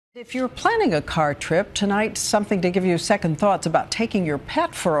If you're planning a car trip tonight, something to give you second thoughts about taking your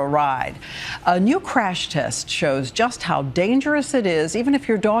pet for a ride. A new crash test shows just how dangerous it is, even if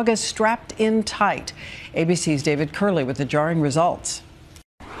your dog is strapped in tight. ABC's David Curley with the jarring results.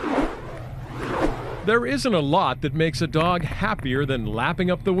 There isn't a lot that makes a dog happier than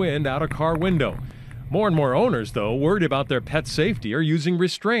lapping up the wind out a car window. More and more owners, though, worried about their pet's safety, are using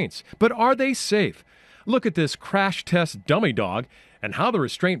restraints. But are they safe? Look at this crash test dummy dog and how the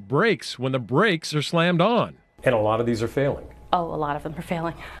restraint breaks when the brakes are slammed on. And a lot of these are failing. Oh, a lot of them are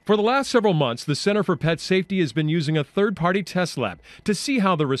failing. For the last several months, the Center for Pet Safety has been using a third-party test lab to see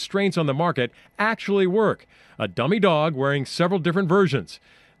how the restraints on the market actually work. A dummy dog wearing several different versions.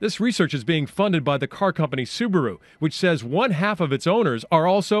 This research is being funded by the car company Subaru, which says one half of its owners are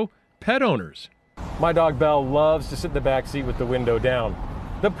also pet owners. My dog Belle loves to sit in the back seat with the window down.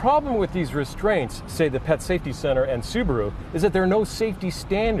 The problem with these restraints, say the Pet Safety Center and Subaru, is that there are no safety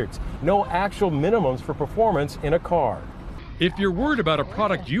standards, no actual minimums for performance in a car. If you're worried about a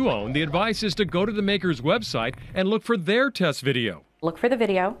product you own, the advice is to go to the maker's website and look for their test video. Look for the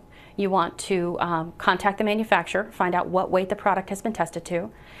video. You want to contact the manufacturer, find out what weight the product has been tested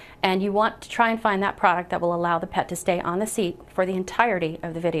to, and you want to try and find that product that will allow the pet to stay on the seat for the entirety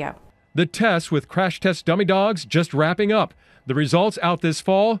of the video. The test with crash test dummy dogs just wrapping up. The results out this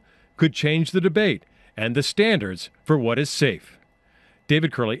fall could change the debate and the standards for what is safe.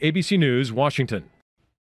 David Curley, ABC News, Washington.